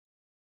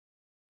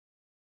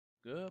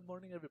Good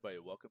morning, everybody.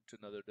 Welcome to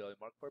another Daily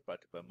Market Report brought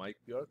to you by Mike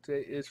Bjork.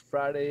 Today is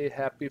Friday.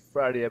 Happy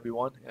Friday,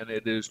 everyone. And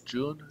it is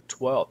June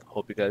 12th.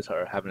 Hope you guys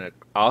are having an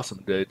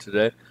awesome day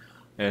today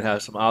and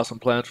have some awesome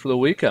plans for the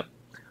weekend.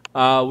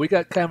 We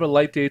got kind of a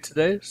light day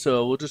today,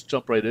 so we'll just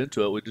jump right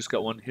into it. We just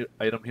got one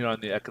item here on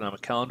the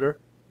economic calendar.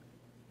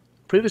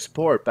 Previous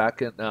report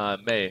back in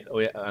May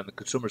on the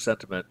consumer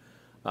sentiment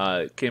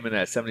came in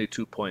at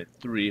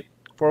 72.3.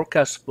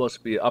 Forecast supposed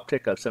to be an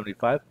uptick of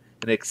 75,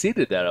 and they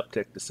exceeded that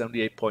uptick to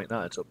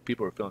 78.9. So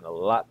people are feeling a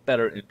lot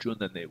better in June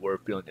than they were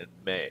feeling in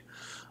May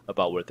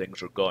about where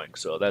things are going.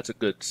 So that's a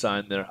good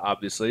sign there,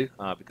 obviously,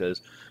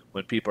 because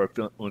when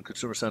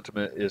consumer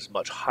sentiment is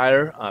much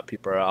higher,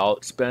 people are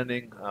out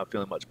spending,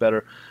 feeling much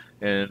better,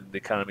 and the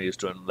economy is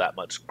doing that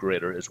much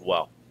greater as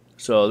well.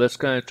 So let's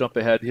kind of jump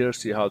ahead here,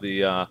 see how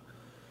the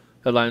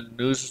headline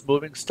news is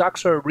moving.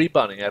 Stocks are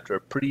rebounding after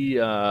a pretty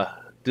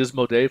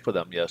dismal day for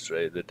them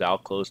yesterday. The Dow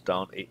closed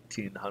down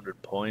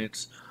 1,800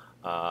 points.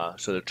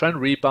 So they're trying to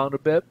rebound a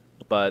bit,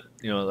 but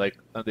like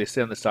they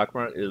say on the stock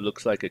market, it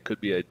looks like it could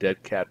be a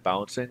dead cat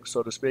bouncing,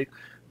 so to speak.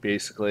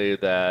 Basically,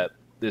 that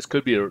this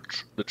could be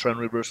the trend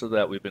reversal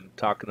that we've been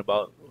talking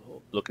about,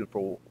 looking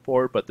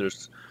forward. But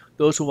there's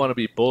those who want to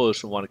be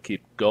bullish and want to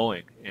keep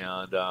going,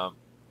 and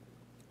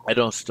I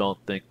don't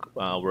think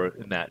we're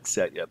in that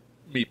set yet.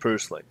 Me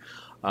personally,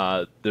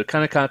 they're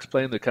kind of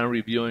contemplating, they're kind of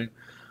reviewing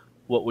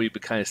what we've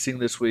been kind of seeing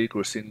this week.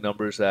 We're seeing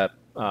numbers that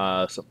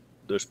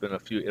there's been a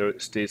few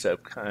states that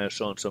have kind of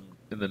shown some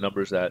in the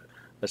numbers that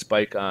a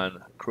spike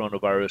on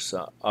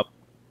coronavirus up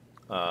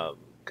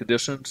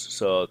conditions.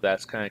 So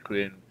that's kind of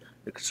creating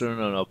a concern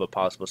of a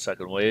possible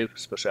second wave,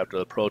 especially after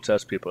the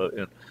protests, people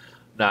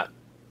not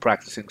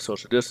practicing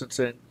social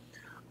distancing.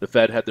 The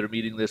Fed had their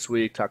meeting this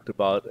week, talked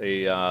about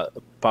a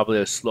probably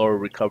a slower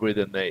recovery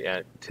than they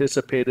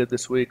anticipated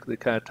this week. They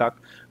kind of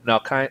talked. Now,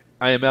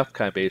 IMF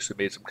kind of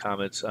basically made some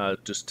comments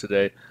just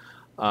today,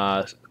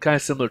 kind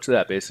of similar to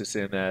that, basically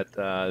saying that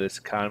this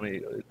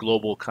economy,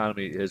 global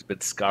economy, has been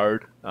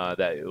scarred.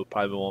 That it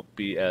probably won't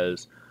be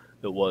as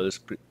it was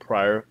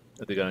prior.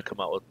 They're going to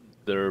come out with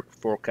their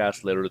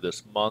forecast later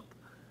this month.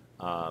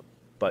 Uh,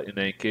 but in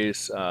any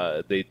case,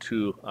 they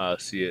too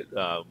see it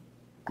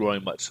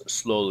growing much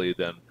slowly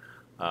than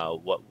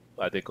what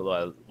I think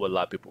what a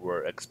lot of people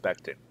were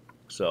expecting.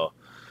 So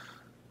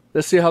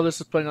let's see how this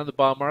is playing on the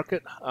bond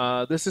market.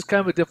 This is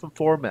kind of a different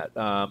format.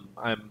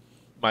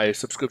 My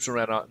subscription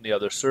ran out in the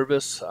other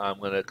service. I'm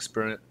going to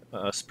experiment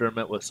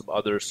with some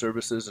other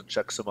services and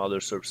check some other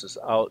services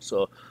out.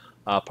 So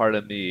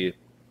pardon the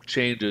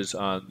changes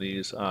on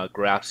these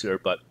graphs here,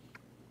 but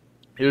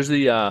here's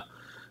the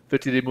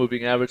 50-day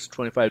moving average,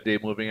 25-day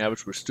moving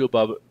average. We're still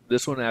above it.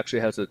 This one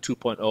actually has a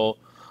 2.0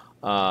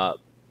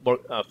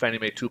 Fannie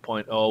Mae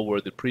 2.0,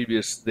 where the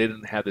previous they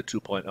didn't have the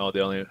 2.0. They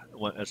only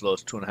went as low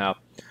as 2.5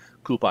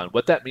 coupon.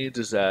 What that means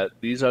is that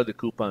these are the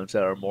coupons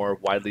that are more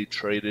widely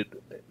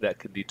traded that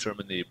can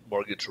determine the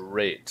mortgage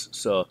rates.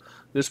 So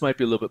this might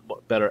be a little bit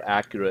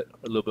a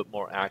little bit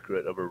more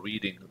accurate of a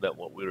reading than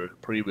what we were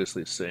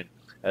previously seeing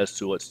as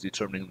to what's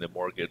determining the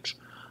mortgage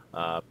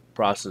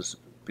process.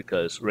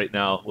 Because right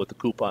now with the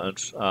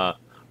coupons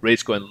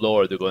rates going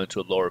lower, they're going to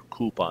a lower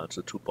coupon,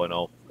 so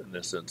 2.0 in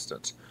this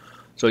instance.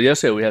 So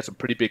yesterday we had some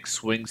pretty big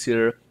swings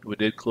here. We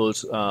did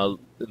close a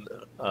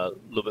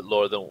little bit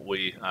lower than what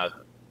we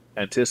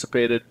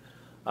anticipated.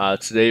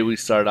 Today we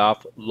started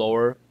off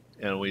lower,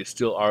 and we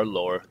still are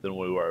lower than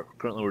we were.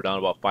 Currently we're down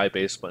about 5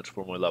 basis points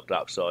from where we left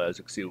off. So as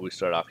you can see, we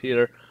start off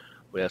here.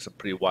 We had some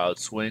pretty wild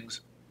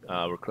swings.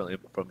 We're currently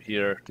from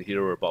here to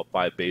here, we're about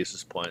 5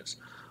 basis points.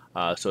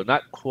 So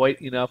not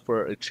quite enough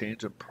for a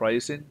change in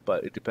pricing,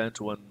 but it depends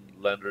when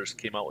lenders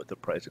came out with the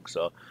pricing.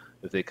 So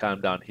if they calm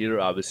down here,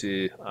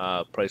 obviously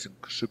pricing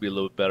should be a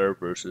little bit better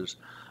versus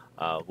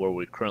where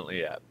we're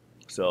currently at.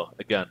 So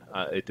again,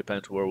 it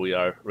depends where we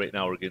are. Right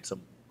now we're getting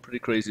some pretty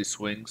crazy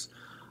swings,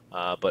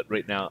 but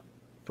right now,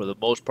 for the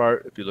most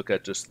part, if you look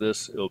at just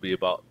this, it'll be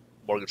about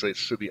mortgage rates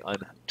should be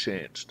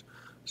unchanged.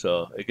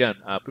 So again,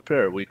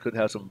 prepare. We could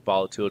have some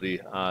volatility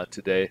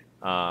today.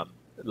 A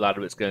lot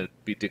of it's going to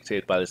be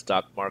dictated by the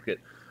stock market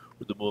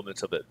with the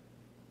movements of it.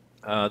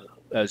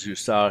 As you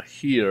saw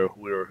here,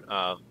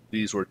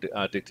 these were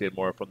dictated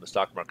more from the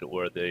stock market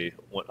where they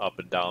went up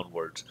and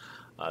downwards.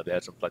 They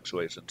had some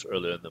fluctuations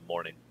earlier in the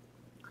morning.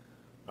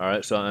 All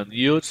right, so on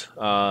yields,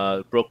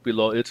 broke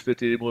below its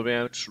 50-day moving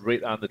average,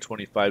 right on the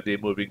 25-day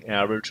moving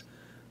average.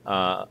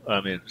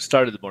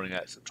 Started the morning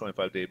at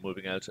 25-day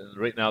moving average, and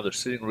right now they're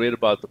sitting right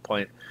about the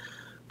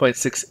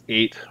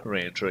 0.68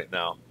 range right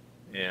now.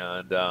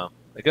 And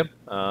again,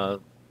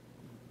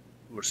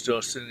 we're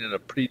still sitting in a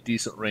pretty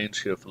decent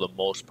range here for the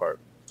most part.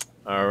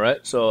 All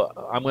right, so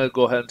I'm going to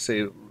go ahead and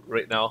say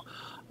right now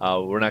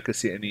we're not going to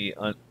see any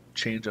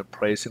change in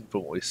pricing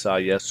from what we saw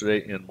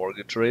yesterday in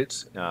mortgage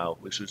rates.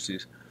 We should see,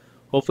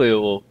 hopefully it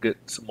will get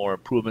some more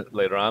improvement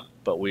later on,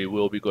 but we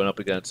will be going up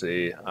against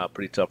a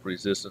pretty tough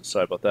resistance.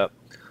 Sorry about that.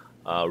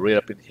 Right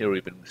up in here,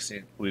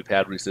 we've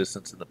had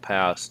resistance in the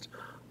past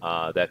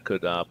that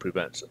could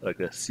prevent,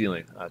 like a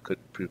ceiling, could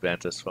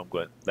prevent us from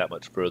going that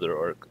much further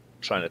or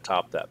trying to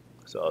top that.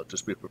 So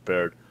just be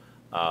prepared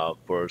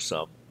for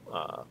some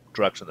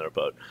direction there.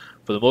 But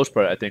for the most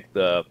part, I think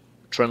the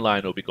trend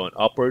line will be going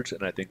upwards,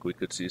 and I think we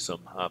could see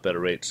some better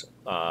rates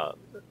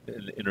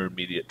in the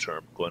intermediate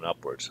term going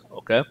upwards.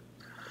 Okay.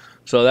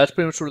 So that's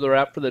pretty much the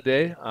wrap for the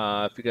day.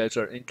 If you guys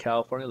are in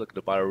California looking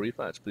to buy or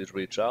refinance, please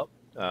reach out.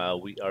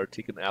 We are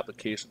taking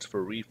applications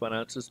for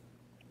refinances,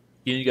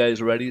 getting you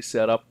guys ready,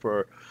 set up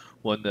for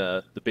when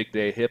the big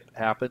day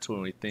happens,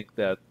 when we think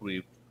that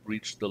we've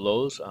reached the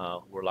lows.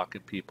 We're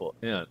locking people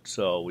in.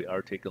 So we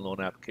are taking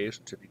loan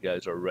applications. If you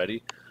guys are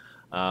ready,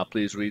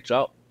 please reach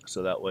out.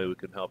 So that way we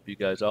can help you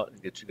guys out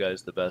and get you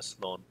guys the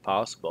best loan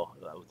possible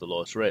with the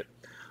lowest rate.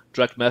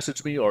 Direct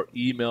message me or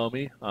email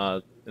me.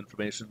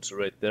 Information's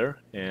right there.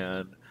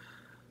 And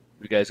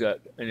if you guys got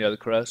any other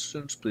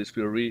questions, please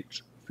feel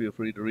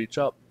free to reach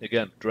out.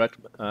 Again, direct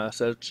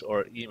message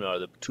or email are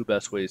the two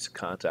best ways to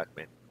contact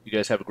me. You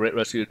guys have a great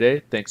rest of your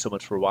day. Thanks so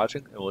much for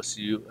watching, and we'll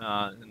see you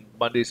in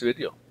Monday's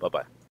video.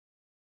 Bye-bye.